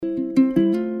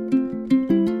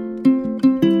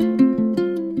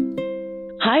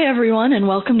everyone, and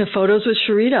welcome to Photos with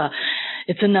Sharita.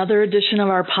 It's another edition of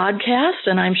our podcast,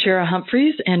 and I'm Shara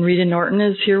Humphreys, and Rita Norton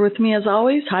is here with me as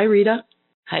always. Hi, Rita.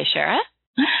 Hi, Shara.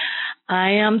 I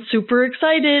am super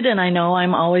excited, and I know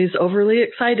I'm always overly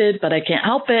excited, but I can't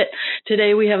help it.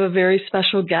 Today we have a very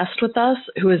special guest with us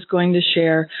who is going to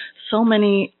share so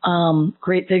many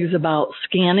great things about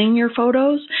scanning your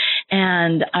photos,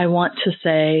 and I want to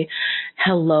say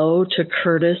hello to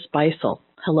Curtis Beisel.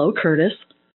 Hello, Curtis.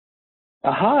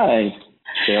 Hi,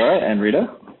 Sarah and Rita.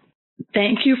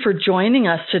 Thank you for joining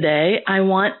us today. I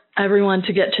want everyone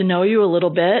to get to know you a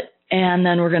little bit, and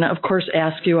then we're going to, of course,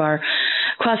 ask you our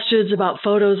questions about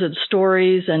photos and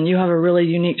stories, and you have a really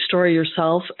unique story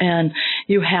yourself, and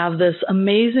you have this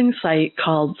amazing site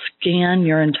called Scan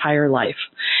Your Entire Life.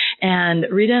 And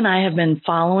Rita and I have been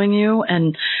following you,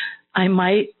 and I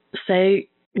might say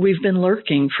we've been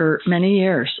lurking for many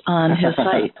years on his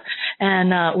site.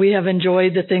 And we have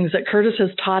enjoyed the things that Curtis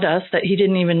has taught us that he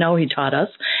didn't even know he taught us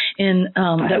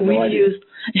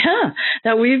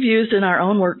that we've used in our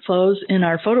own workflows in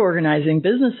our photo organizing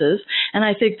businesses. And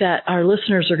I think that our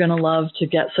listeners are going to love to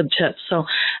get some tips. So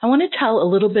I want to tell a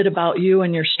little bit about you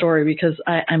and your story because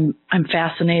I'm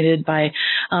fascinated by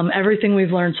everything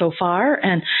we've learned so far.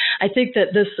 And I think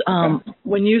that this,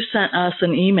 when you sent us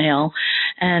an email,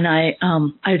 and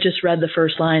I just read the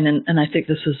first line, and I think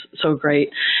this is so great.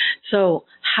 So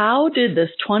how did this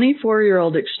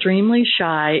 24-year-old extremely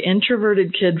shy,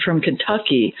 introverted kid from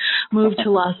Kentucky move to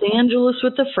Los Angeles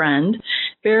with a friend,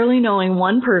 barely knowing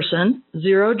one person,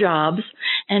 0 jobs,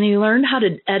 and he learned how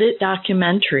to edit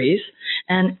documentaries,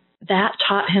 and that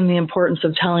taught him the importance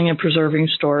of telling and preserving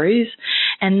stories.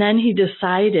 And then he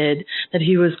decided that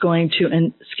he was going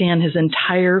to scan his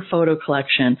entire photo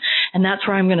collection. And that's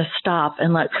where I'm going to stop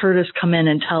and let Curtis come in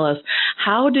and tell us,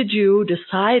 how did you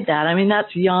decide that? I mean,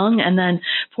 that's young. And then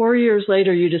 4 years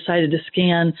later, you decided to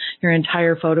scan your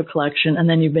entire photo collection, and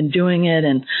then you've been doing it.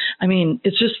 And I mean,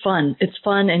 it's just fun. It's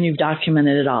fun, and you've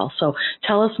documented it all. So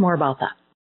tell us more about that.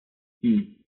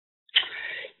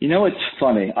 You know, it's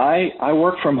funny. I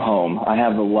work from home. I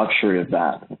have the luxury of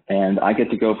that. And I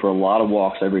get to go for a lot of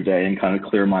walks every day and kind of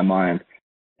clear my mind.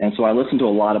 And so I listen to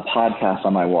a lot of podcasts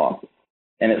on my walk.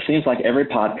 And it seems like every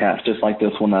podcast, just like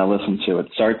this one that I listen to, it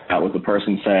starts out with the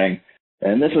person saying,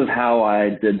 and this is how I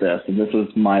did this, and this is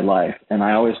my life. And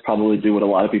I always probably do what a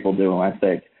lot of people do, and I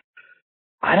think,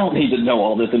 I don't need to know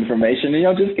all this information,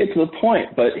 just get to the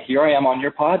point. But here I am on your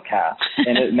podcast,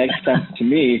 and it makes sense to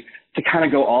me to kind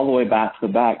of go all the way back to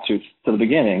the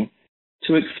beginning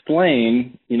to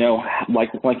explain,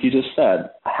 like you just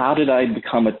said, how did I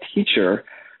become a teacher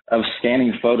of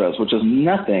scanning photos, which is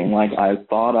nothing like I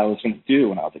thought I was going to do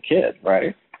when I was a kid,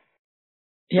 right?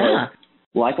 Yeah.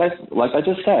 So, like I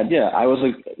just said, I was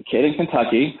a kid in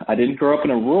Kentucky. I didn't grow up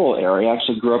in a rural area. I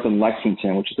actually grew up in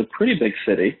Lexington, which is a pretty big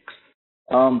city.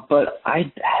 But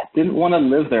I didn't want to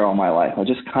live there all my life. I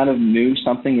just kind of knew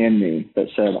something in me that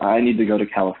said I need to go to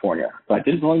California. But I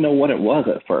didn't really know what it was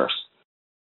at first.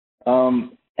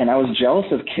 And I was jealous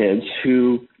of kids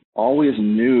who always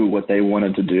knew what they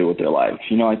wanted to do with their life.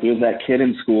 Like there was that kid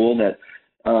in school that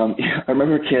I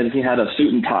remember a kid, he had a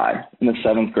suit and tie in the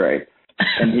 7th grade,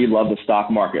 and he loved the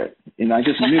stock market. And I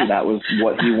just knew that was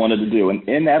what he wanted to do. And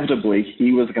inevitably,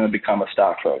 he was going to become a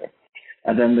stock trader.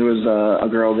 And then there was a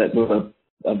girl that was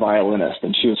a violinist,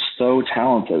 and she was so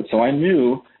talented. So I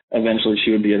knew eventually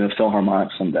she would be in a Philharmonic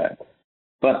someday.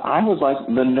 But I was like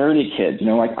the nerdy kid,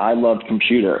 like I loved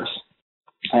computers.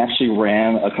 I actually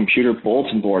ran a computer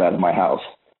bulletin board out of my house.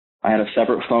 I had a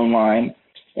separate phone line,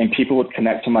 and people would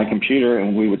connect to my computer,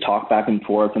 and we would talk back and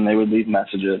forth, and they would leave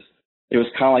messages. It was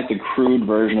kind of like the crude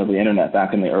version of the internet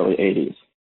back in the early 80s.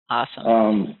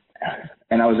 Awesome.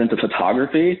 And I was into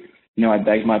photography. I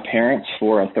begged my parents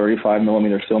for a 35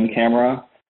 millimeter film camera,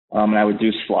 and I would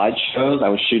do slideshows. I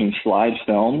was shooting slide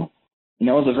film. It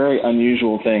was a very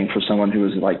unusual thing for someone who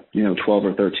was like, 12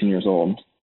 or 13 years old.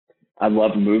 I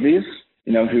loved movies.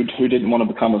 Who didn't want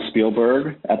to become a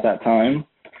Spielberg at that time?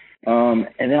 And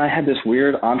then I had this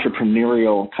weird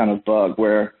entrepreneurial kind of bug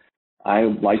where I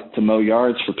liked to mow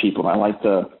yards for people. I liked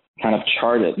to kind of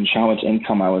chart it and show how much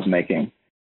income I was making.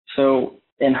 So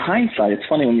in hindsight, it's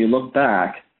funny when you look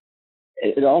back,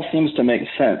 it all seems to make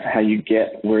sense how you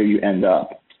get where you end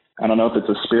up. I don't know if it's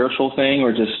a spiritual thing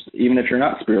or just even if you're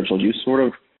not spiritual, you sort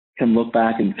of can look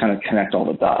back and kind of connect all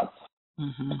the dots.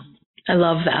 Mm-hmm. I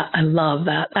love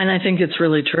that. And I think it's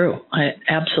really true.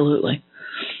 Absolutely.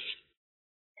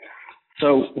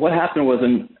 So what happened was,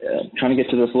 trying to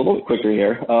get to this a little bit quicker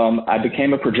here, I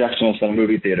became a projectionist at a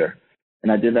movie theater.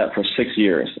 And I did that for 6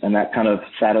 years. And that kind of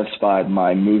satisfied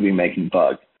my movie making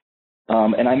bug.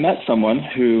 And I met someone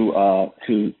who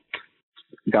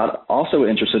got also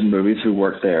interested in movies who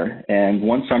worked there. And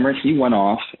one summer he went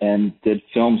off and did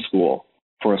film school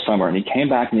for a summer. And he came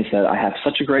back and he said, I have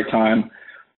such a great time.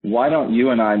 Why don't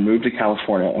you and I move to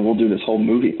California and we'll do this whole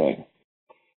movie thing?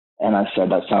 And I said,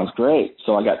 that sounds great.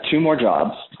 So I got 2 more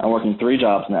jobs. I'm working 3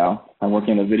 jobs now. I'm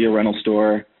working in a video rental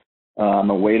store. I'm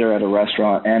a waiter at a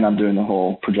restaurant, and I'm doing the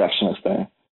whole projectionist thing.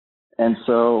 And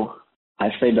so I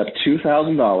saved up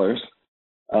 $2,000.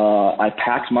 I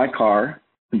packed my car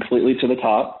completely to the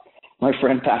top. My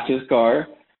friend packed his car.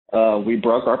 We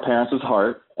broke our parents'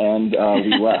 heart, and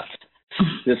we left.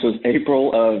 This was April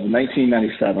of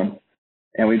 1997,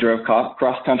 and we drove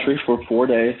cross-country for 4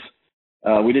 days.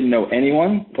 We didn't know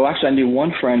anyone. Well, actually, I knew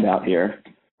one friend out here,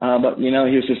 but, he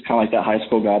was just kind of like that high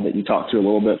school guy that you talk to a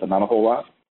little bit, but not a whole lot.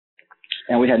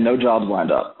 And we had no jobs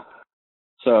lined up.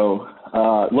 So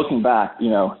looking back,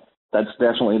 that's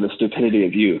definitely the stupidity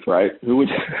of youth, right? Who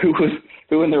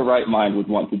in their right mind would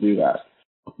want to do that?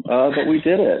 But we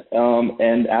did it.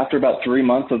 And after about 3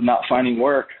 months of not finding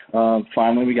work,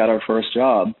 finally we got our first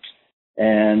job.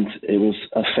 And it was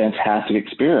a fantastic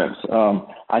experience.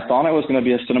 I thought I was going to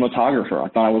be a cinematographer. I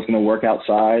thought I was going to work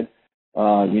outside,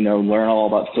 learn all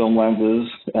about film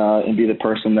lenses, and be the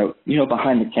person that,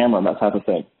 behind the camera, that type of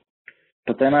thing.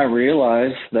 But then I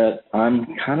realized that I'm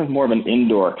kind of more of an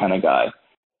indoor kind of guy.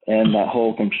 And that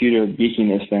whole computer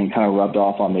geekiness thing kind of rubbed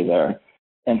off on me there.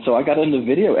 And so I got into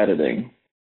video editing.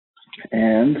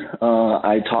 And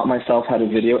I taught myself how to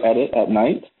video edit at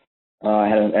night. I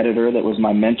had an editor that was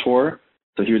my mentor.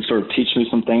 So he would sort of teach me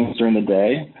some things during the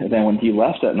day. And then when he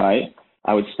left at night,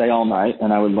 I would stay all night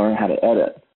and I would learn how to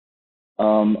edit.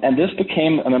 And this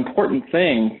became an important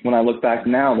thing when I look back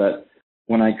now, that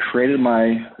when I created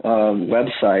my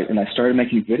website and I started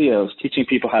making videos teaching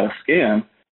people how to scan,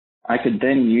 I could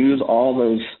then use all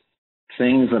those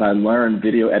things that I learned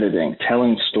video editing,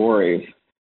 telling stories,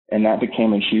 and that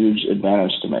became a huge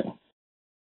advantage to me.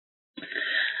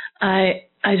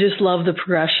 I just love the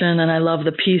progression, and I love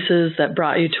the pieces that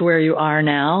brought you to where you are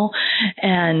now.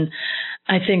 And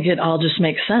I think it all just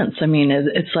makes sense. I mean,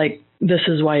 it's like, this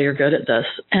is why you're good at this.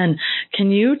 And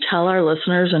can you tell our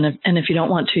listeners, and if you don't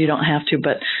want to, you don't have to,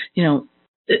 but,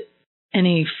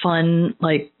 any fun,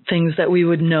 things that we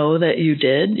would know that you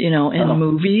did, in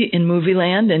movie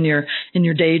land, in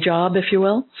your day job, if you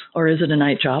will? Or is it a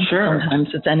night job? Sure. Sometimes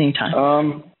it's any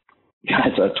time.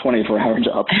 It's a 24-hour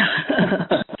job.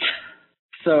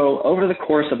 So over the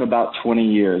course of about 20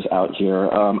 years out here,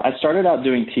 I started out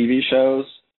doing TV shows.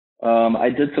 I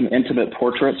did some intimate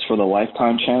portraits for the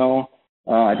Lifetime channel.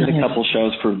 I did a couple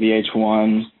shows for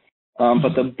VH1.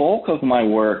 But the bulk of my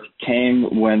work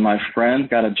came when my friend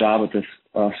got a job at this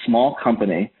small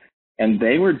company, and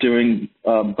they were doing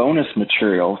bonus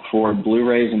material for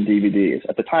Blu-rays and DVDs.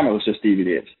 At the time, it was just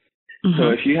DVDs. Mm-hmm. So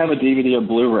if you have a DVD or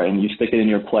Blu-ray and you stick it in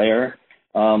your player,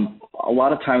 a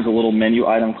lot of times a little menu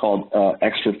item called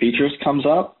extra features comes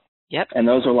up. Yep. And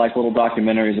those are like little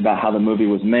documentaries about how the movie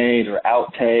was made, or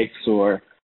outtakes, or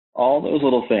all those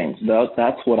little things.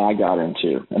 That's what I got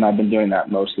into, and I've been doing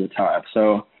that most of the time.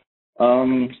 So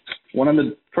one of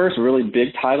the first really big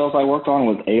titles I worked on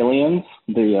was Aliens,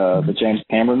 the James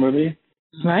Cameron movie.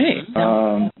 Right.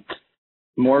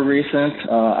 More recent,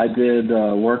 I did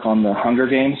work on the Hunger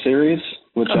Games series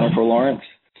with Jennifer Lawrence.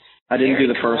 I didn't do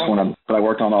the first one, but I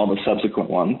worked on all the subsequent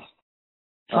ones.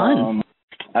 Fun.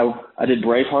 I did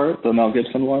Braveheart, the Mel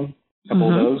Gibson one, a couple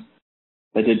of those.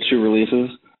 I did 2 releases,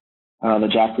 the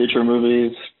Jack Reacher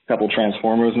movies, a couple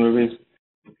Transformers movies.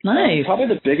 Nice. Probably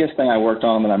the biggest thing I worked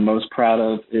on that I'm most proud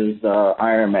of is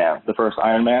Iron Man, the first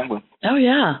Iron Man. Oh,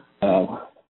 yeah.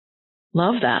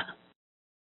 Love that.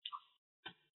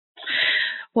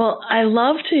 Well, I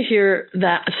love to hear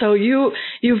that. So you've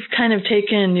kind of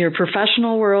taken your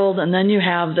professional world, and then you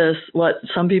have this, what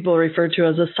some people refer to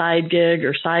as a side gig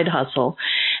or side hustle,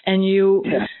 and you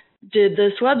did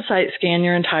this website scan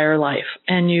your entire life,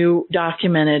 and you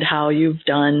documented how you've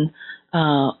done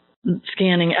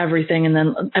scanning everything, and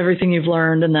then everything you've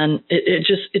learned, and then it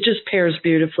just pairs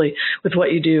beautifully with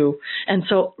what you do. And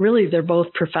so really they're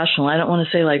both professional. I don't want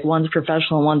to say like one's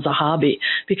professional and one's a hobby,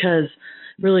 because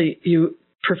really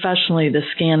professionally the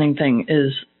scanning thing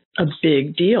is a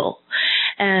big deal.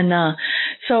 And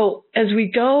so as we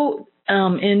go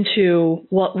into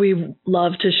what we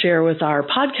love to share with our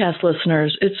podcast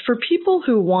listeners, it's for people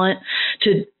who want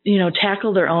to,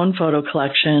 tackle their own photo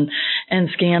collection and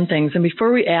scan things. And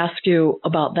before we ask you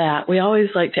about that, we always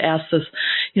like to ask this,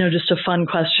 just a fun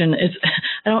question.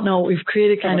 I don't know, we've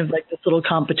created kind of like this little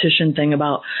competition thing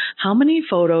about how many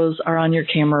photos are on your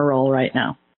camera roll right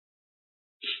now?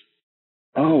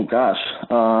 Oh, gosh.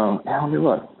 Let me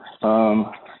look.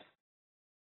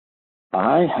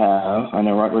 I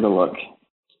know right where to look.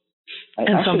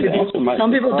 And some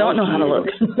people don't know how to look.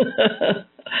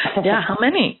 Yeah, how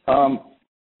many?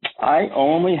 I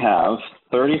only have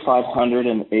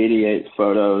 3,588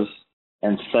 photos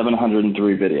and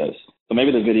 703 videos. So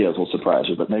maybe the videos will surprise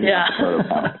you, but maybe not the photo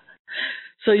count.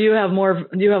 So you have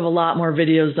a lot more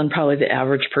videos than probably the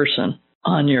average person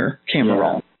on your camera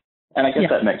roll. And I guess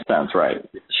that makes sense, right?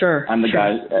 Sure. I'm the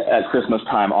guy at Christmas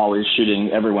time always shooting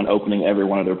everyone opening every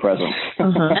one of their presents.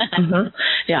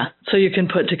 Yeah. So you can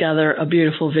put together a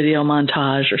beautiful video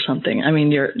montage or something. I mean,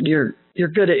 you're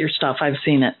good at your stuff. I've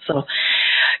seen it. So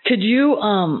could you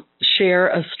share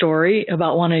a story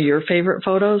about one of your favorite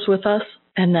photos with us?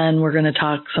 And then we're going to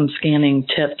talk some scanning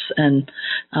tips and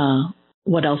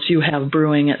what else you have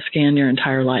brewing at Scan Your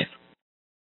Entire Life.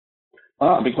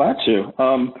 I'd be glad to.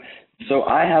 So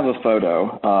I have a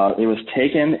photo. It was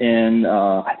taken in,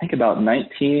 I think, about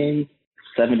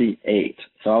 1978.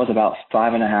 So I was about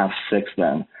 5.5, 6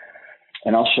 then.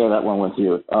 And I'll share that one with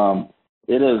you.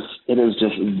 It is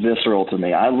just visceral to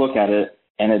me. I look at it,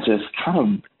 and it just kind of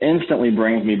instantly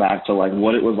brings me back to like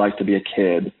what it was like to be a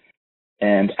kid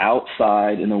and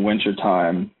outside in the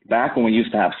wintertime, back when we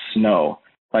used to have snow.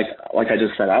 Like I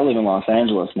just said, I live in Los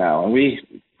Angeles now, and we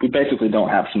basically don't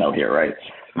have snow here, right?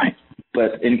 Right.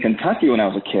 But in Kentucky, when I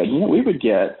was a kid, we would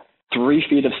get 3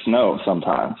 feet of snow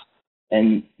sometimes.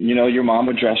 And, your mom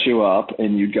would dress you up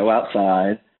and you'd go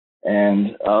outside.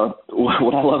 And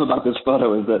what I love about this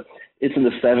photo is that it's in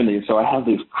the 70s. So I have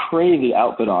this crazy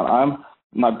outfit on.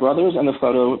 My brother's in the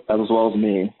photo as well as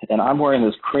me. And I'm wearing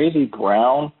this crazy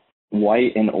brown,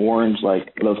 white, and orange,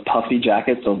 like those puffy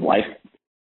jackets, those life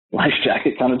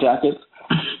jacket kind of jackets.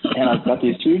 And I've got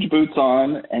these huge boots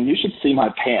on, and you should see my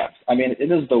pants. I mean,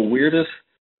 it is the weirdest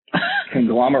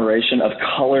conglomeration of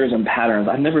colors and patterns.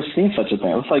 I've never seen such a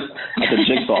thing. It's like a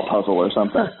jigsaw puzzle or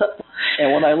something.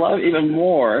 And what I love even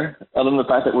more, other than the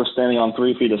fact that we're standing on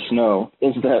 3 feet of snow,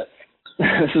 is that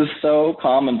this is so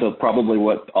common to probably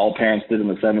what all parents did in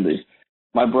the 70s.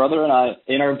 My brother and I,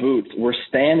 in our boots, we're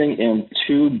standing in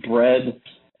 2 bread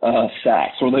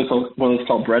sacks. What are they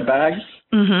called? Bread bags?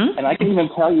 Mm-hmm. And I can even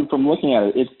tell you from looking at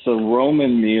it, it's a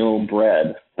Roman meal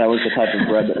bread. That was the type of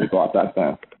bread that we bought back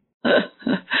then.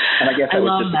 And I guess that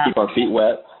was just to keep our feet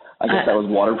wet. I guess that was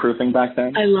waterproofing back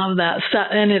then. I love that.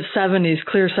 And it's 70s,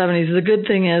 clear 70s. The good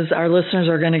thing is our listeners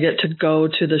are going to get to go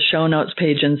to the show notes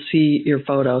page and see your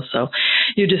photo. So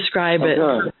you describe it.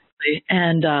 Good.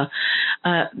 And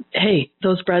hey,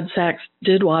 those bread sacks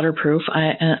did waterproof.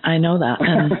 I know that.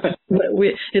 And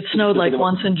it snowed like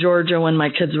once in Georgia when my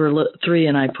kids were 3,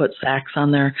 and I put sacks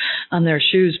on their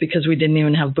shoes because we didn't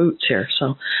even have boots here.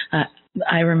 So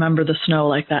I remember the snow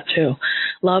like that too.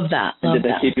 Love that. Did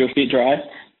they keep your feet dry?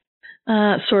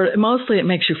 Sort of. Mostly it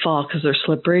makes you fall because they're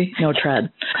slippery. No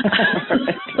tread.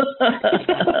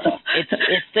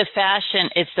 It's the fashion.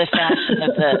 It's the fashion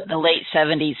of the late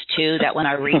 70s too. That when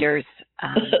our readers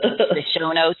the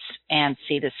show notes and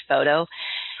see this photo,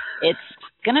 it's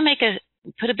gonna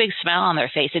put a big smile on their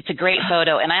face. It's a great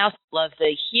photo, and I also love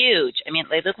the huge. I mean,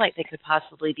 they look like they could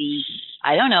possibly be,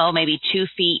 I don't know, maybe 2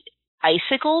 feet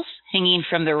icicles hanging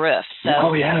from the roof. So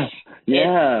oh yeah.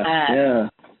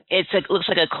 It looks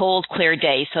like a cold, clear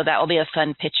day, so that will be a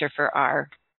fun picture for our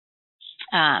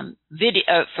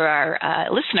video for our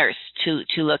listeners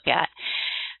to look at.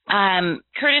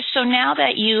 Curtis, so now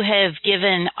that you have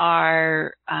given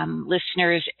our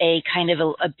listeners a kind of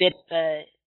a bit of a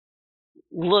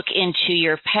look into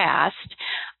your past,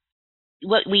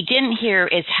 what we didn't hear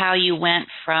is how you went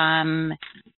from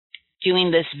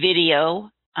doing this video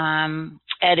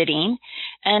editing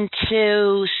and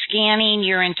to scanning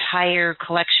your entire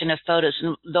collection of photos.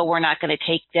 And though we're not going to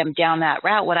take them down that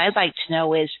route, what I'd like to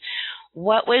know is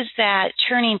what was that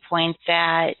turning point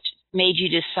that made you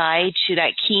decide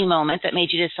that key moment that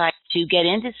made you decide to get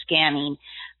into scanning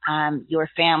your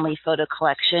family photo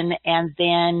collection, and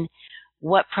then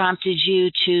what prompted you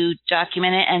to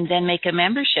document it and then make a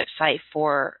membership site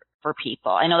for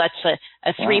people? I know that's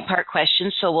a 3-part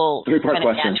question, so we'll kind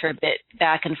of answer a bit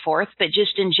back and forth. But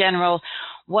just in general,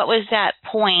 what was that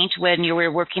point when you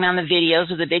were working on the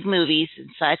videos of the big movies and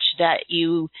such that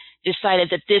you decided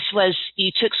that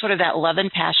you took sort of that love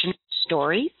and passion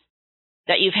stories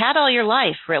that you've had all your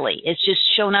life, really. It's just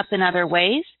shown up in other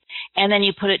ways, and then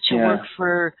you put it to work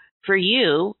for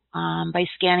you by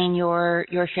scanning your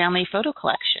family photo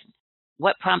collection.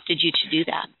 What prompted you to do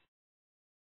that?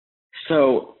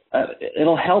 So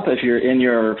it'll help if you're in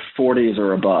your 40s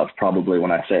or above, probably,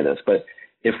 when I say this. But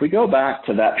if we go back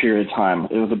to that period of time,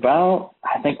 it was about,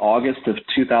 I think, August of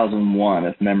 2001,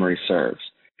 if memory serves.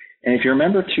 And if you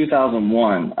remember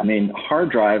 2001, I mean,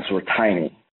 hard drives were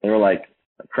tiny. They were like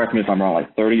correct me if I'm wrong,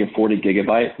 like 30 or 40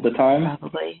 gigabytes at the time.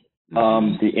 Probably.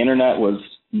 The internet was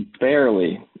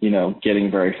barely, getting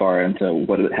very far into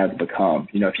what it has become.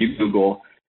 If you Google,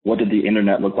 what did the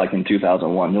internet look like in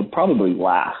 2001, you'll probably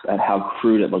laugh at how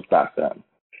crude it looked back then.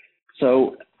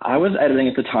 So I was editing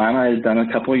at the time. I had done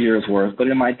a couple of years worth, but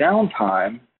in my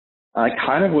downtime, I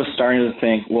kind of was starting to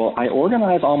think, well, I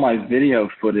organize all my video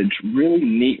footage really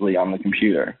neatly on the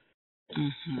computer.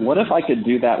 Mm-hmm. What if I could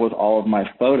do that with all of my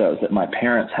photos that my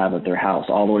parents have at their house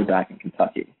all the way back in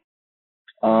Kentucky?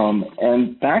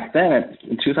 And back then,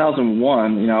 in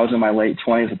 2001, I was in my late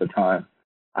 20s at the time.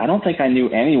 I don't think I knew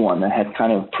anyone that had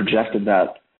kind of projected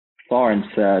that far and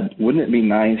said, wouldn't it be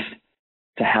nice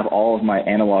to have all of my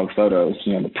analog photos,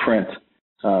 the print,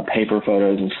 paper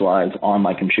photos and slides on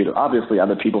my computer? Obviously,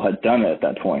 other people had done it at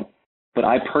that point, but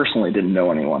I personally didn't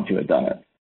know anyone who had done it.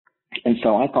 And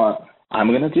so I thought, I'm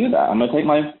going to do that. I'm going to take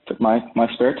my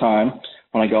spare time.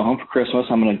 When I go home for Christmas,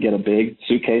 I'm going to get a big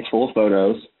suitcase full of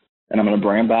photos, and I'm going to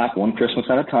bring them back one Christmas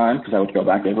at a time, because I would go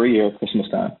back every year at Christmas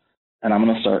time, and I'm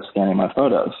going to start scanning my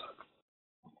photos.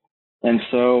 And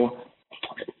so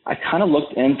I kind of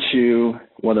looked into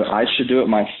whether I should do it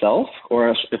myself or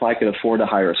if I could afford to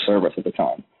hire a service at the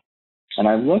time. And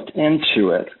I looked into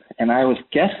it, and I was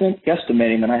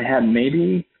guesstimating that I had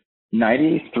maybe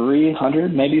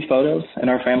 9,300 maybe photos in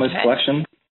our family's collection.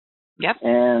 Yep.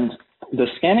 And the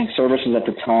scanning services at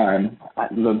the time,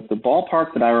 the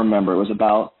ballpark that I remember was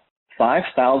about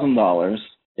 $5,000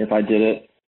 if I did it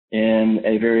in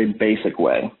a very basic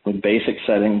way, with basic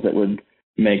settings that would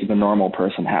make the normal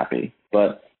person happy.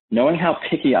 But knowing how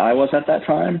picky I was at that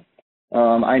time,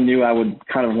 I knew I would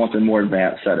kind of want the more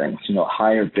advanced settings,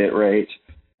 higher bit rate,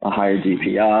 a higher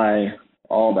DPI,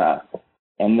 all that.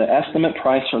 And the estimate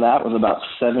price for that was about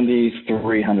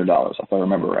 $7,300, if I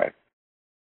remember right.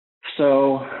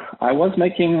 So I was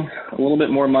making a little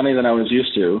bit more money than I was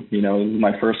used to. It was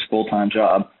my first full-time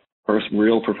job, first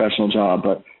real professional job,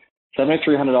 but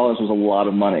 $7,300 was a lot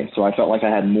of money. So I felt like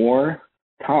I had more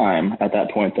time at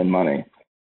that point than money.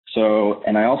 So,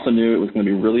 and I also knew it was going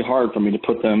to be really hard for me to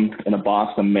put them in a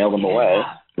box and mail them away,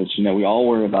 which, we all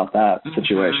worry about that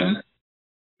situation.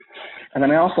 And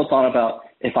then I also thought about,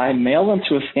 if I mail them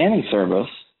to a scanning service,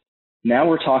 now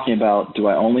we're talking about, do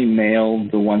I only mail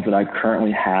the ones that I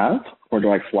currently have, or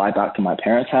do I fly back to my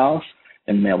parents' house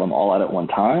and mail them all out at one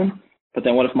time? But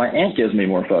then what if my aunt gives me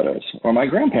more photos, or my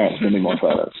grandparents give me more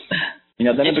photos?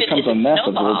 Then it becomes a mess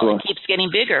of it keeps getting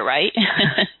bigger, right?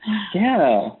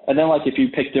 Yeah. And then, if you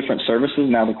pick different services,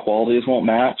 now the qualities won't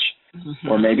match,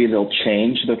 or maybe they'll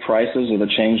change the prices or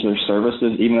they'll change their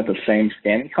services, even at the same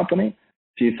scanning company.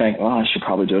 So you think, I should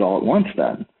probably do it all at once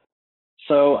then.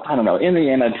 So, I don't know. In the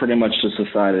end, I pretty much just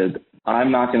decided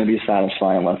I'm not going to be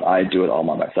satisfied unless I do it all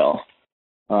by myself.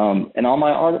 And on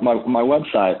my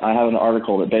website, I have an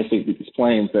article that basically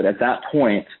explains that at that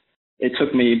point, it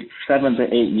took me 7 to 8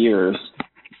 years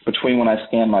between when I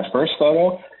scanned my first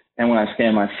photo and when I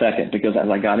scanned my second, because as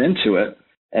I got into it,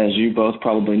 as you both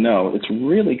probably know, it's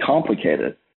really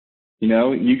complicated.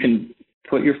 You can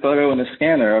put your photo in a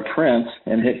scanner, a print,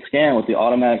 and hit scan with the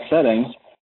automatic settings,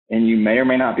 and you may or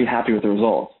may not be happy with the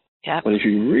results. Yep. But if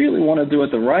you really want to do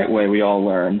it the right way, we all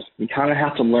learned, you kind of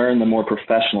have to learn the more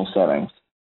professional settings.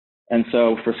 And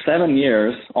so for 7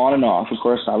 years, on and off, of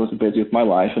course, I was busy with my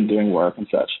life and doing work and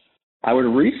such, I would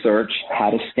research how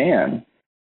to scan.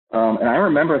 And I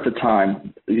remember at the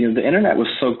time, the internet was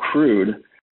so crude.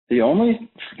 The only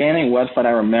scanning website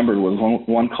I remembered was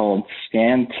one called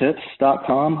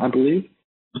scantips.com, I believe.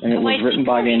 And it was written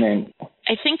by a guy named...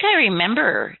 I think I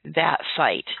remember that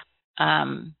site.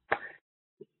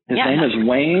 His name is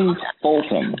Wayne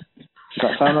Fulton. Does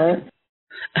that sound right?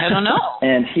 I don't know.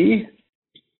 And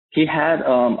he had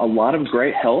a lot of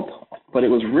great help, but it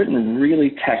was written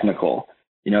really technical.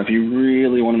 If you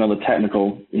really want to know the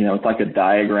technical, it's like a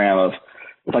diagram of,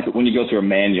 it's like when you go through a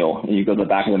manual and you go to the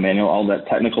back of the manual, all that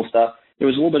technical stuff. It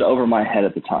was a little bit over my head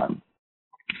at the time.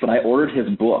 But I ordered his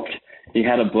book. He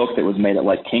had a book that was made at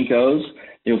Kinko's.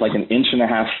 It was like 1.5 inches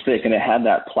thick, and it had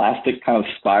that plastic kind of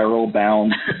spiral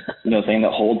bound, thing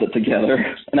that holds it together.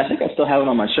 And I think I still have it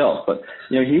on my shelf, but,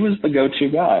 he was the go-to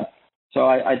guy. So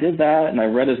I did that, and I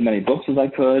read as many books as I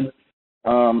could.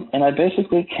 And I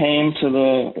basically came to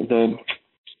the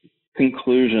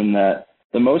conclusion that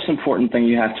the most important thing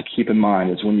you have to keep in mind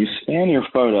is when you scan your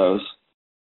photos,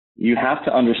 you have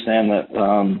to understand that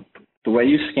the way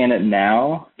you scan it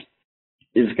now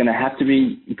is going to have to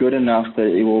be good enough that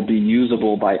it will be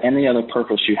usable by any other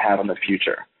purpose you have in the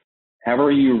future.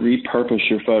 However you repurpose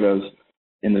your photos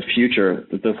in the future,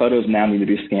 the photos now need to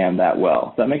be scanned that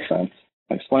well. Does that make sense?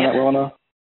 Can I explain that well enough?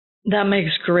 That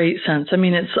makes great sense. I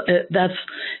mean, that's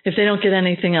if they don't get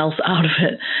anything else out of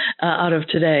it, out of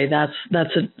today, that's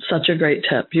such a great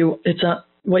tip. It's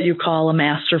what you call a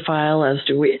master file, as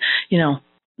do we.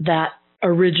 That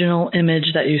original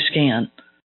image that you scan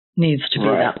needs to be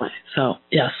that way. So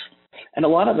yes. And a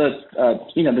lot of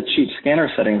the cheap scanner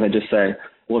settings, I just say,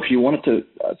 well, if you want it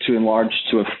to enlarge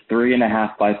to a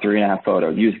 3.5 by 3.5 photo,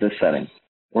 use this setting.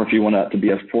 Or if you want it to be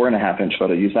a 4.5 inch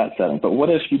photo, use that setting. But what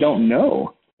if you don't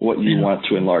know what you want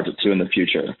to enlarge it to in the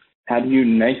future? How do you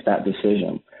make that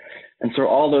decision? And so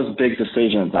all those big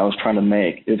decisions I was trying to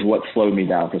make is what slowed me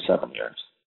down for 7 years.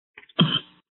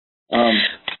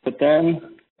 But then,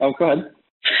 go ahead.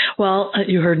 Well,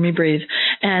 you heard me breathe.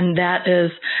 And that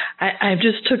is, I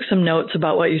just took some notes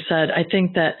about what you said. I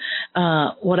think that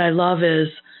what I love is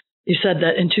you said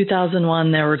that in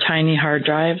 2001 there were tiny hard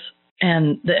drives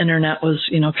and the internet was,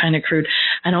 kind of crude.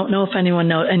 I don't know if anyone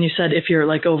knows. And you said if you're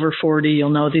like over 40, you'll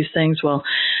know these things. Well,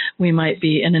 we might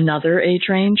be in another age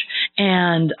range.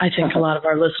 And I think a lot of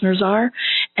our listeners are.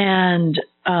 And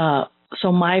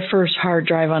so my first hard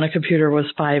drive on a computer was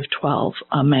 512,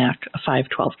 a Mac, a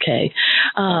 512K.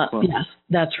 Yes,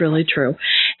 that's really true.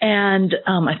 And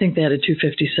I think they had a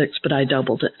 256, but I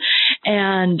doubled it.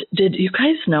 And did you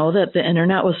guys know that the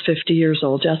internet was 50 years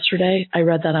old yesterday? I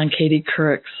read that on Katie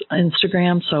Couric's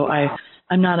Instagram, so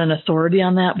I'm not an authority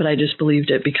on that, but I just believed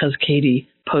it because Katie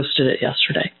posted it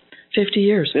yesterday. 50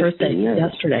 years, 50 birthday years.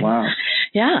 Yesterday. Wow.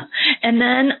 Yeah. And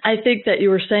then I think that you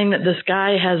were saying that this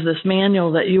guy has this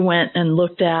manual that you went and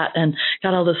looked at and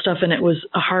got all this stuff, and it was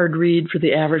a hard read for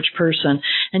the average person.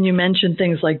 And you mentioned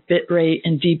things like bitrate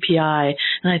and DPI,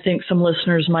 and I think some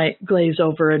listeners might glaze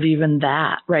over at even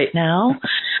that right now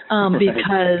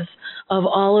because of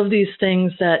all of these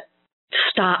things that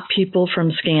stop people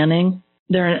from scanning.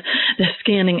 They're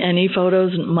scanning any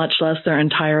photos, much less their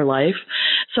entire life.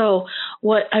 So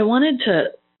what I wanted to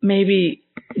maybe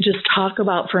just talk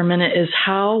about for a minute is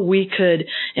how we could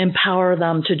empower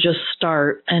them to just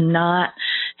start and not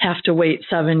have to wait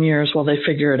 7 years while they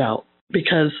figure it out.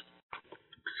 Because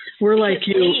we're like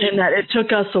you in that it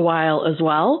took us a while as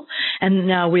well. And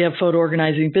now we have photo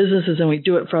organizing businesses and we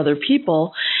do it for other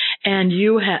people. And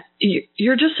you're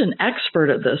just an expert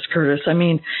at this, Curtis. I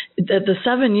mean, the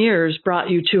 7 years brought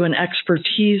you to an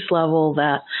expertise level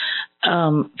that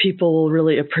people will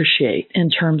really appreciate in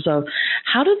terms of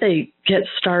how do they get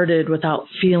started without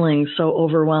feeling so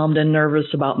overwhelmed and nervous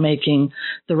about making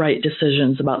the right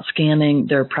decisions about scanning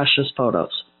their precious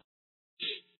photos.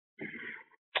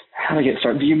 How to get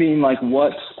started? Do you mean like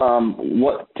what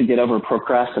to get over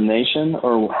procrastination,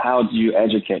 or how do you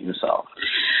educate yourself?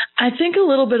 I think a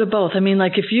little bit of both. I mean,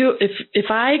 like if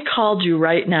I called you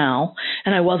right now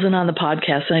and I wasn't on the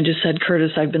podcast and I just said,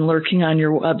 Curtis, I've been lurking on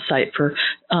your website for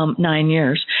 9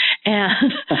 years,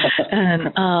 and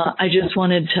I just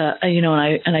wanted to,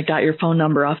 and I got your phone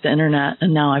number off the internet,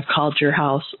 and now I've called your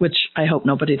house, which I hope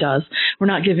nobody does. We're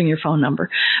not giving your phone number,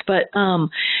 but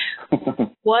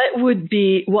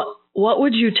what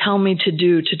would you tell me to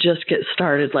do to just get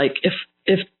started? Like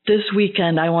if this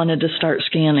weekend I wanted to start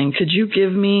scanning, could you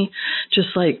give me just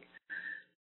like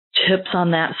tips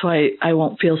on that so I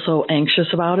won't feel so anxious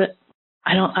about it?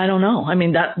 I don't know. I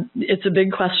mean, it's a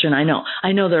big question. I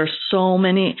know there are so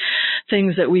many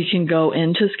things that we can go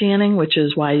into scanning, which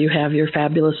is why you have your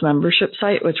fabulous membership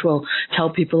site, which we'll tell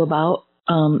people about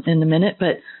in a minute.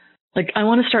 But like, I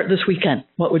want to start this weekend.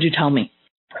 What would you tell me?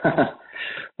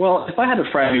 Well, if I had a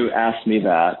friend who asked me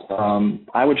that,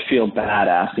 I would feel bad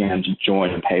asking him to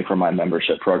join and pay for my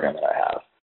membership program that I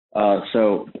have.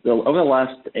 So over the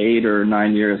last 8 or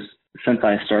 9 years since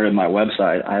I started my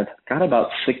website, I've got about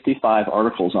 65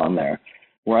 articles on there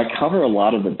where I cover a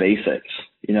lot of the basics,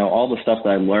 all the stuff that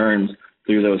I learned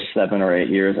through those 7 or 8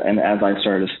 years and as I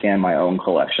started to scan my own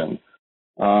collection.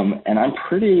 And I'm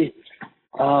pretty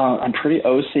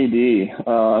OCD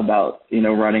about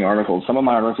writing articles. Some of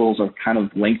my articles are kind of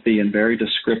lengthy and very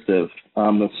descriptive,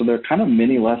 so they're kind of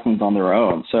mini lessons on their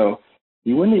own. So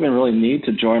you wouldn't even really need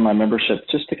to join my membership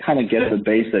just to kind of get the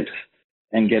basics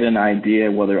and get an idea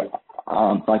whether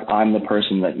I'm the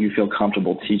person that you feel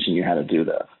comfortable teaching you how to do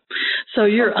this. So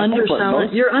you're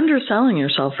underselling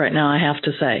yourself right now, I have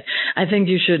to say. I think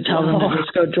you should tell them to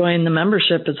just go join the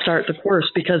membership and start the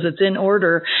course because it's in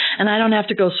order, and I don't have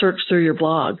to go search through your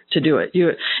blog to do it.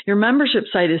 Your membership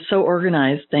site is so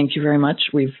organized. Thank you very much.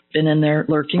 We've been in there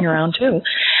lurking around too.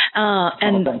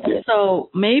 So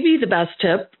maybe the best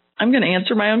tip, I'm going to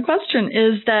answer my own question,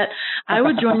 is that I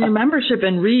would join your membership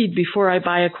and read before I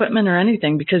buy equipment or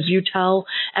anything, because you tell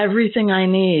everything I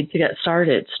need to get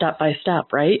started step by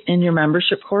step, right, in your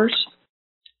membership course?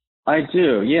 I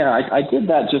do, yeah. I did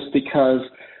that just because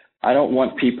I don't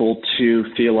want people to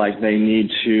feel like they need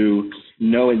to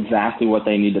know exactly what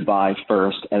they need to buy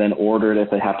first and then order it if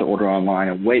they have to order online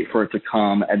and wait for it to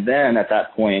come. And then at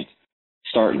that point,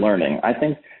 start learning. I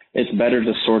think it's better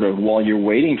to sort of, while you're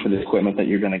waiting for the equipment that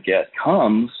you're going to get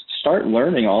comes, start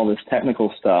learning all this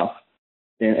technical stuff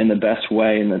in the best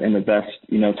way, in the best,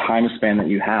 time span that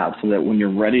you have, so that when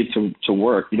you're ready to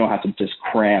work, you don't have to just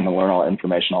cram and learn all that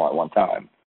information all at one time.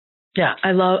 Yeah,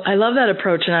 I love that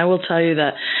approach, and I will tell you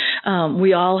that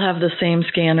we all have the same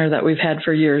scanner that we've had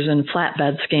for years in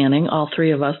flatbed scanning, all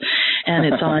three of us, and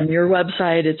it's on your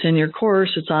website, it's in your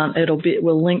course,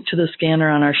 we'll link to the scanner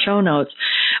on our show notes.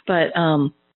 But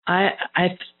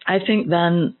I think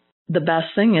then the best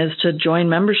thing is to join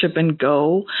membership and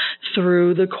go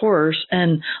through the course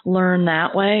and learn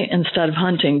that way instead of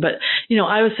hunting. But,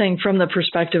 I was saying from the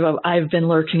perspective of I've been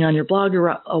lurking on your blog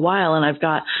a while and I've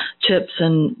got tips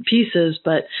and pieces,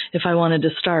 but if I wanted to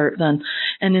start then,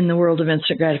 and in the world of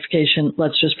instant gratification,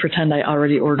 let's just pretend I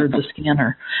already ordered the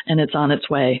scanner and it's on its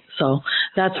way. So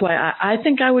that's why I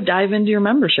think I would dive into your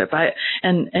membership.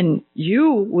 And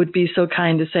you would be so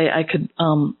kind to say I could,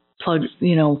 plug,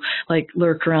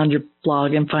 lurk around your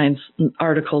blog and find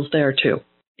articles there too.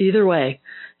 Either way,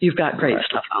 you've got great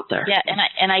stuff out there. Yeah,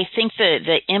 and I think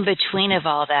the in between of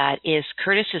all that is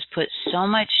Curtis has put so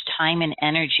much time and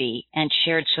energy and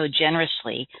shared so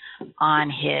generously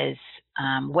on his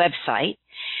website.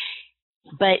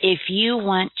 But if you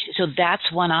want, so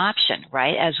that's one option,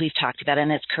 right? As we've talked about,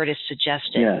 and as Curtis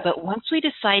suggested. Yeah. But once we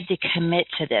decide to commit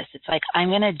to this, it's like, I'm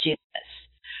going to do this.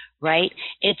 Right?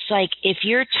 It's like if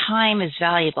your time is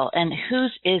valuable, and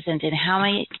whose isn't, and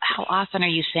how often are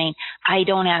you saying, I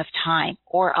don't have time,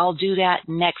 or I'll do that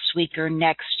next week or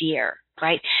next year,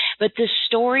 right? But the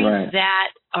stories that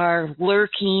are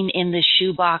lurking in the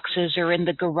shoe boxes or in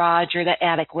the garage or the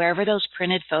attic, wherever those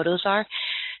printed photos are,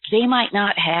 they might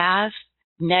not have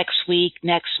next week,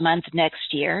 next month,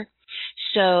 next year.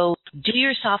 So do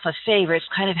yourself a favor. It's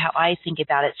kind of how I think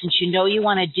about it. Since you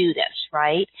want to do this,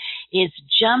 right, is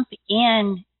jump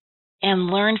in and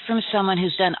learn from someone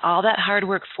who's done all that hard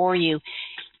work for you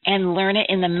and learn it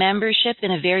in the membership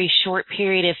in a very short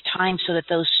period of time so that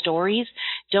those stories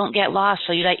don't get lost,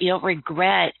 so you don't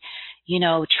regret,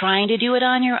 trying to do it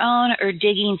on your own or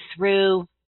digging through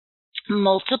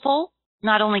multiple,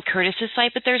 not only Curtis's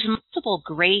site, but there's multiple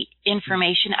great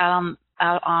information out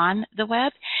on the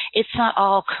web. It's not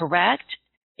all correct.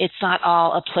 It's not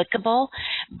all applicable.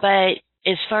 But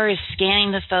as far as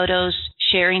scanning the photos,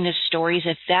 sharing the stories,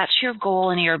 if that's your goal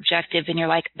and your objective and you're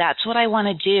like, that's what I want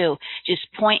to do,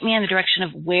 just point me in the direction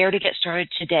of where to get started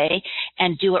today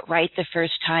and do it right the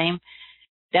first time.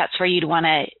 That's where you'd want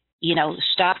to,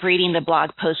 stop reading the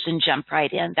blog posts and jump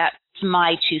right in. That's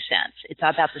my 2 cents. It's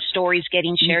about the stories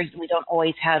getting shared. We don't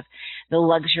always have the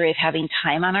luxury of having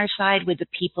time on our side with the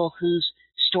people whose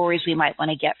stories we might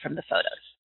want to get from the photos.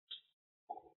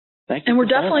 Thank you. And we're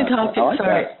definitely talking.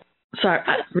 Sorry,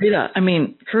 Rita.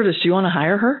 Curtis, do you want to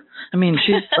hire her?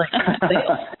 She's like.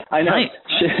 I know. Right.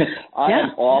 I am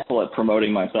awful at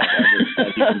promoting myself, as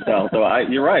you can tell. So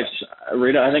you're right,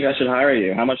 Rita. I think I should hire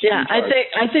you. How much? Yeah, do you charge?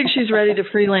 I think she's ready to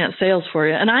freelance sales for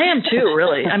you, and I am too.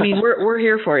 Really, we're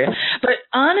here for you. But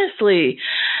honestly,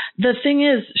 the thing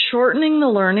is, shortening the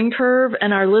learning curve,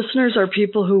 and our listeners are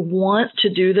people who want to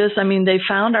do this. They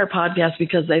found our podcast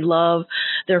because they love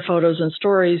their photos and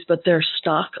stories, but they're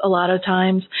stuck a lot of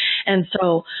times. And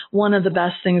so one of the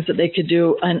best things that they could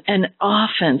do, and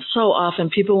so often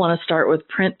people want to start with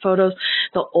print photos,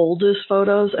 the oldest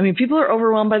photos. People are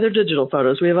overwhelmed by their digital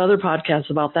photos. We have other podcasts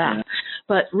about that. Yeah.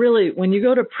 But really, when you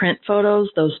go to print photos,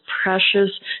 those precious,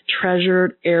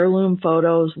 treasured heirloom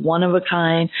photos, one of a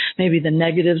kind, maybe the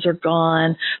negatives are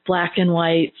gone, black and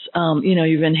whites,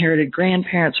 you've inherited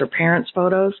grandparents or parents'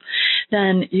 photos,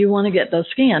 then you want to get those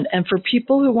scanned. And for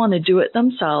people who want to do it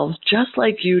themselves, just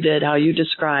like you did, how you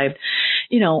described,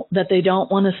 that they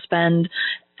don't want to spend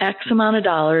X amount of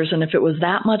dollars, and if it was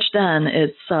that much then,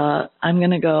 it's I'm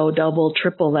going to go double,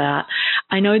 triple that.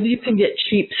 I know that you can get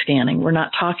cheap scanning. We're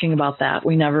not talking about that.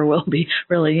 We never will be,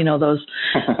 really, those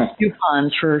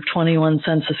coupons for 21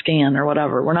 cents a scan or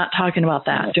whatever. We're not talking about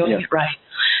that. Doing it right.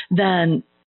 Then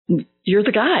you're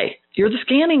the guy. You're the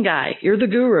scanning guy. You're the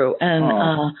guru. And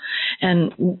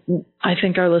I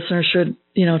think our listeners should,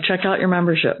 check out your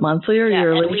membership monthly or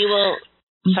yearly. And we will.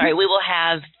 Sorry, we will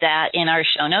have that in our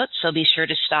show notes, so be sure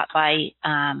to stop by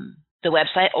the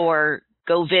website or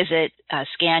go visit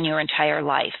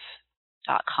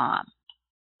ScanYourEntireLife.com.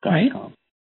 Right.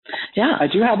 Yeah. I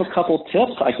do have a couple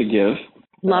tips I could give.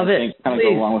 Love it. Kind of go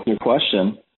along with your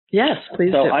question. Yes,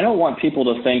 please So do. I don't want people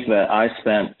to think that I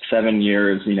spent 7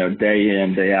 years, day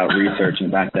in, day out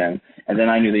researching back then, and then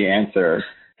I knew the answer,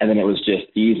 and then it was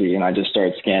just easy, and I just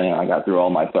started scanning, and I got through all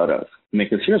my photos.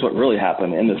 Because here's what really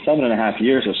happened. In the 7.5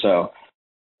 years or so,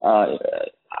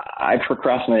 I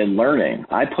procrastinated learning.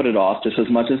 I put it off just as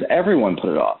much as everyone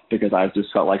put it off because I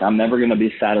just felt like I'm never going to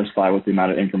be satisfied with the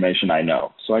amount of information I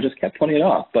know. So I just kept putting it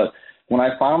off. But when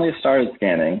I finally started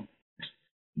scanning,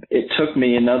 it took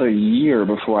me another year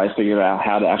before I figured out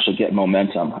how to actually get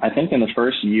momentum. I think in the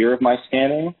first year of my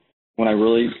scanning, when I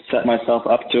really set myself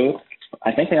up to it,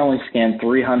 I think I only scanned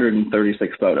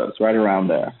 336 photos, right around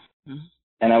there. Mm-hmm.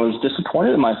 And I was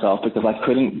disappointed in myself because I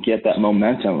couldn't get that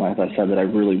momentum, as I said, that I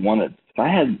really wanted. If I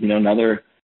had, another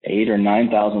 8,000 or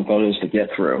 9,000 photos to get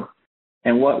through.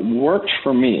 And what worked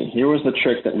for me, here was the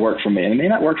trick that worked for me. And it may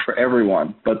not work for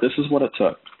everyone, but this is what it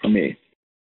took for me.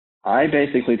 I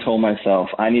basically told myself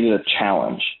I needed a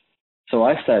challenge. So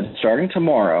I said, starting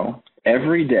tomorrow,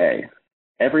 every day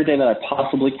that I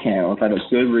possibly can, if I have a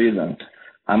good reason,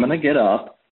 I'm going to get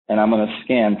up and I'm going to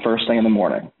scan first thing in the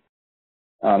morning.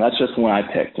 That's just when I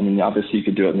picked. I mean, obviously you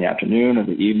could do it in the afternoon or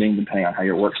the evening, depending on how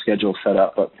your work schedule is set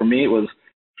up. But for me, it was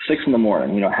 6 in the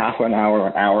morning, half an hour or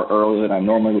an hour earlier than I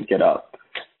normally would get up.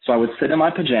 So I would sit in my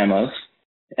pajamas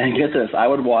and get this, I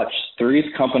would watch Three's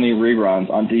Company reruns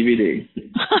on DVD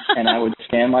and I would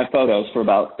scan my photos for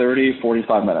about 30,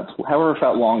 45 minutes, however it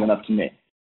felt long enough to me.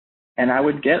 And I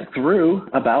would get through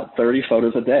about 30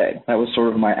 photos a day. That was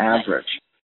sort of my average.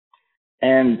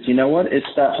 And you know what? It's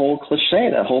that whole cliche,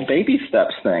 that whole baby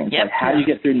steps thing. Yep. Like, how do you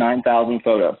get through 9,000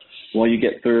 photos? Well, you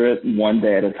get through it one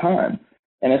day at a time.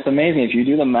 And it's amazing if you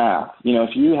do the math.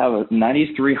 If you have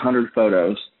 9,300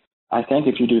 photos, I think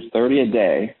if you do 30 a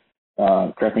day,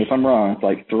 correct me if I'm wrong, it's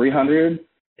like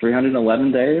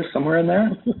 311 days, somewhere in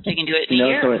there. So you can do it in a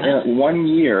year. So in 1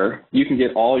 year, you can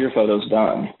get all your photos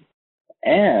done.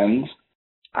 And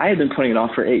I had been putting it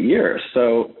off for 8 years.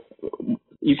 So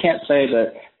you can't say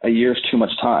that a year is too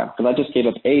much time because I just gave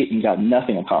up 8 and got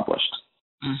nothing accomplished.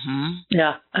 Mm-hmm.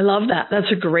 Yeah, I love that.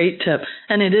 That's a great tip.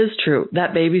 And it is true.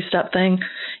 That baby step thing,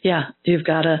 yeah, you've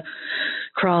got to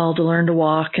crawl to learn to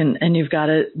walk and you've got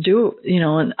to do,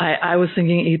 and I was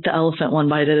thinking eat the elephant one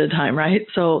bite at a time, right?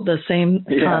 So the same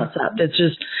concept. It's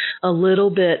just a little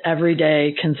bit every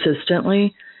day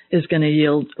consistently is going to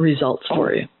yield results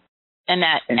for you. And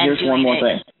here's one more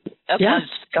thing. Okay. Yes,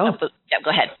 go. Yeah,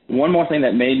 go ahead. One more thing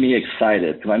that made me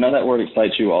excited, because I know that word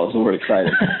excites you all, is the word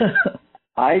excited.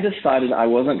 I decided I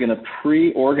wasn't going to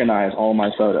pre-organize all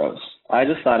my photos. I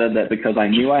decided that because I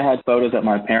knew I had photos at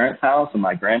my parents' house and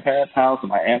my grandparents' house and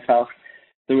my aunt's house,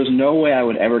 there was no way I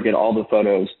would ever get all the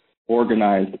photos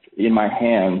organized in my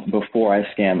hands before I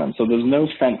scanned them. So there's no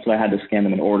sense that I had to scan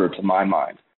them in order to my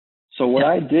mind. So what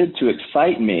I did to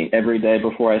excite me every day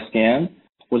before I scanned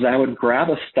was I would grab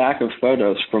a stack of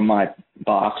photos from my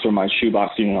box or my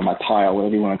shoebox, my pile,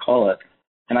 whatever you want to call it,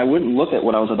 and I wouldn't look at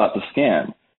what I was about to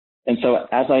scan. And so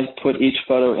as I put each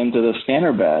photo into the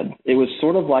scanner bed, it was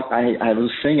sort of like I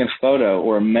was seeing a photo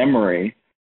or a memory,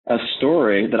 a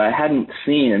story that I hadn't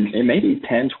seen in maybe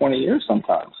 10, 20 years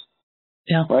sometimes.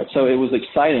 Yeah. Right. So it was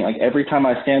exciting. Like every time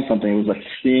I scanned something, it was like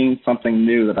seeing something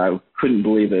new that I couldn't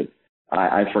believe it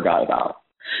I forgot about.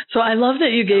 So I love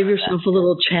that you gave yourself a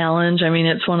little challenge. I mean,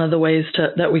 it's one of the ways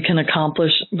that we can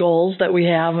accomplish goals that we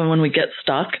have and when we get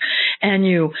stuck. And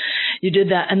you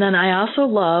did that. And then I also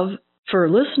love for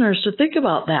listeners to think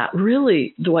about that,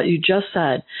 really, what you just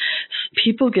said.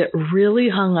 People get really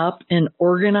hung up in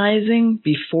organizing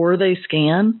before they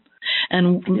scan.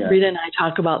 And Rita and I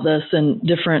talk about this in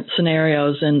different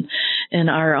scenarios in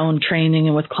our own training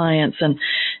and with clients. And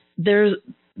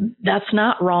that's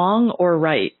not wrong or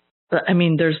right. I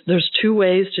mean, there's 2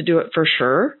 ways to do it for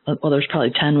sure. Well, there's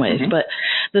probably 10 ways, but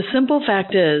the simple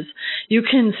fact is you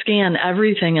can scan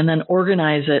everything and then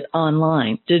organize it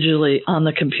online, digitally on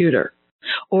the computer.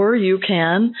 Or you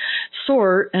can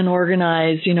sort and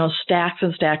organize, stacks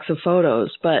and stacks of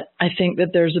photos. But I think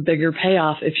that there's a bigger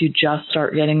payoff if you just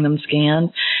start getting them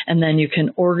scanned and then you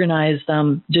can organize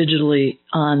them digitally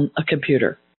on a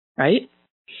computer, right?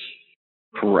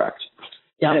 Correct.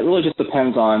 Yeah. And it really just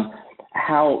depends on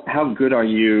how good are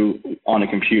you on a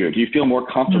computer? Do you feel more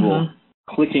comfortable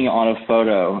clicking on a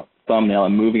photo thumbnail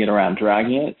and moving it around,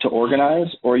 dragging it to organize?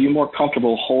 Or are you more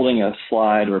comfortable holding a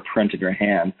slide or a print in your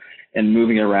hand and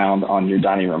moving it around on your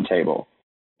dining room table?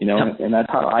 And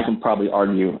that's how I can probably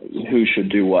argue who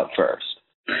should do what first.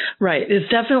 Right. It's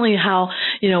definitely how,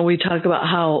 we talk about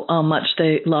how much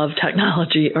they love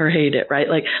technology or hate it, right?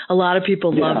 Like a lot of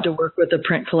people love to work with the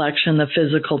print collection, the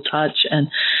physical touch, and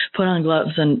put on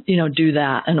gloves and, do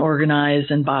that and organize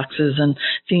in boxes and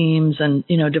themes and,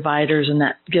 dividers. And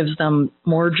that gives them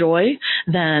more joy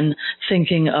than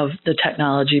thinking of the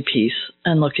technology piece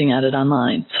and looking at it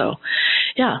online. So,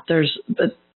 yeah,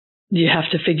 but you have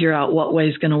to figure out what way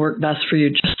is going to work best for you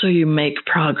just so you make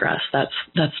progress. That's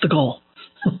the goal.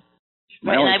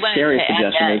 My only scary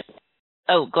suggestion is...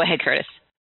 Oh, go ahead, Curtis.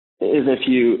 Is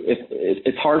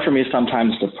it's hard for me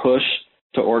sometimes to push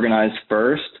to organize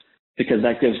first because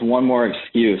that gives one more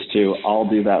excuse to, I'll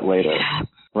do that later,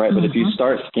 right? Mm-hmm. But if you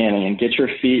start scanning and get your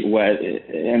feet wet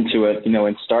into it,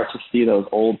 and start to see those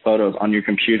old photos on your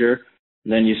computer,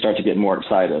 then you start to get more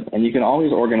excited. And you can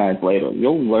always organize later.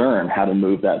 You'll learn how to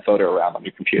move that photo around on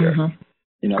your computer. Mm-hmm.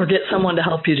 or get someone to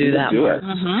help you do that. Do it.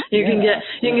 Mm-hmm. You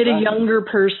can get a younger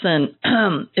person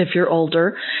if you're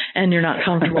older and you're not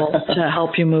comfortable to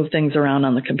help you move things around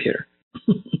on the computer.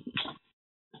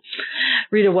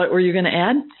 Rita, what were you going to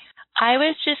add? I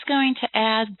was just going to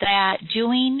add that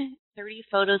doing 30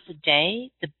 photos a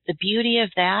day, the beauty of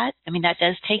that, that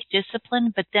does take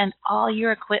discipline, but then all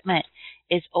your equipment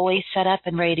is always set up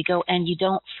and ready to go, and you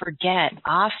don't forget.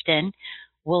 Often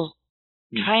we'll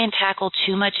try and tackle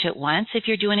too much at once if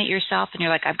you're doing it yourself and you're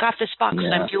like, I've got this box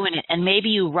and I'm doing it. And maybe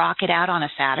you rock it out on a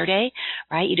Saturday,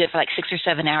 right? You do it for like 6 or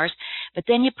 7 hours, but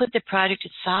then you put the project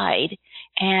aside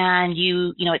and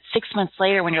it's 6 months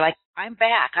later when you're like, I'm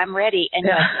back, I'm ready. And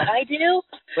you're like, what did I do?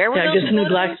 Where were those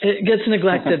photos? It gets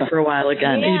neglected for a while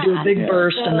again. You do a big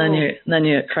burst and then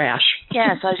you crash.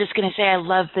 Yeah, so I was just going to say I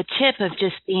love the tip of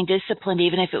just being disciplined,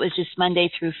 even if it was just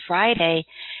Monday through Friday.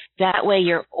 That way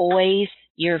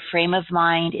your frame of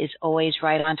mind is always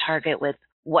right on target with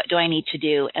what do I need to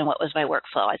do and what was my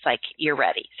workflow. It's like you're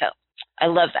ready. So I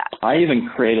love that. I even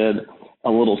created a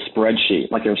little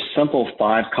spreadsheet, like a simple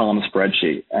 5-column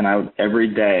spreadsheet, and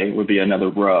every day would be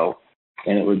another row,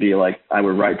 and it would be like I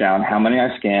would write down how many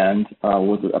I scanned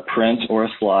with a print or a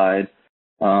slide,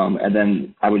 and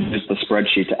then I would use the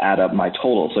spreadsheet to add up my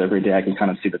total. So every day I can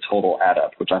kind of see the total add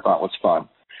up, which I thought was fun.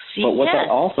 But what that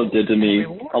also did to me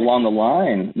along the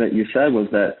line that you said was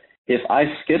that if I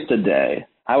skipped a day,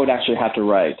 I would actually have to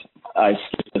write, I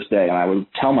skipped this day, and I would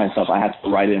tell myself I had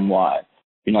to write in why.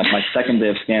 Like my second day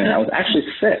of scanning, I was actually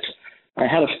sick. I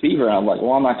had a fever, and I was like,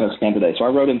 well, I'm not going to scan today. So I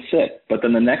wrote in sick. But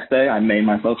then the next day, I made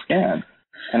myself scan.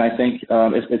 And I think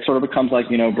it sort of becomes like,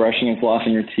 brushing and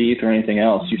flossing your teeth or anything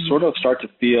else. You sort of start to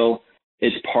feel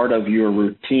it's part of your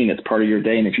routine. It's part of your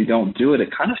day. And if you don't do it,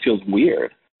 it kind of feels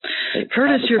weird.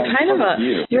 Curtis, you're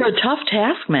you're a tough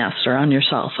taskmaster on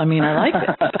yourself. I like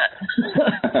it.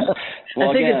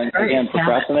 Well, again,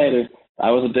 procrastinator.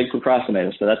 I was a big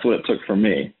procrastinator, so that's what it took for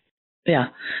me. Yeah,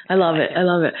 I love it.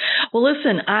 Well,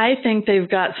 listen, I think they've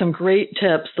got some great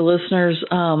tips, the listeners,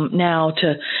 now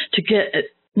to get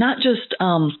not just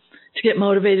to get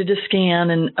motivated to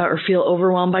scan or feel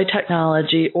overwhelmed by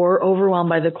technology or overwhelmed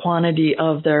by the quantity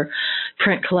of their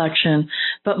print collection,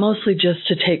 but mostly just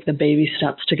to take the baby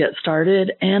steps to get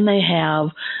started. And they have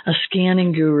a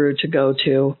scanning guru to go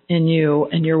to in you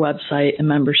and your website and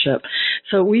membership.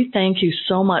 So we thank you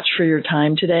so much for your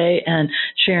time today and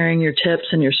sharing your tips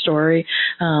and your story.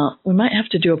 We might have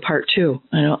to do a part 2.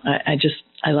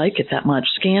 I like it that much.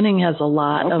 Scanning has a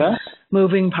lot of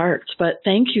moving parts, but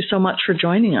thank you so much for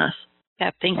joining us. Yeah,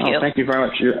 thank you. Thank you very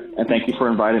much. And thank you for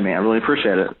inviting me. I really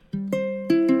appreciate it.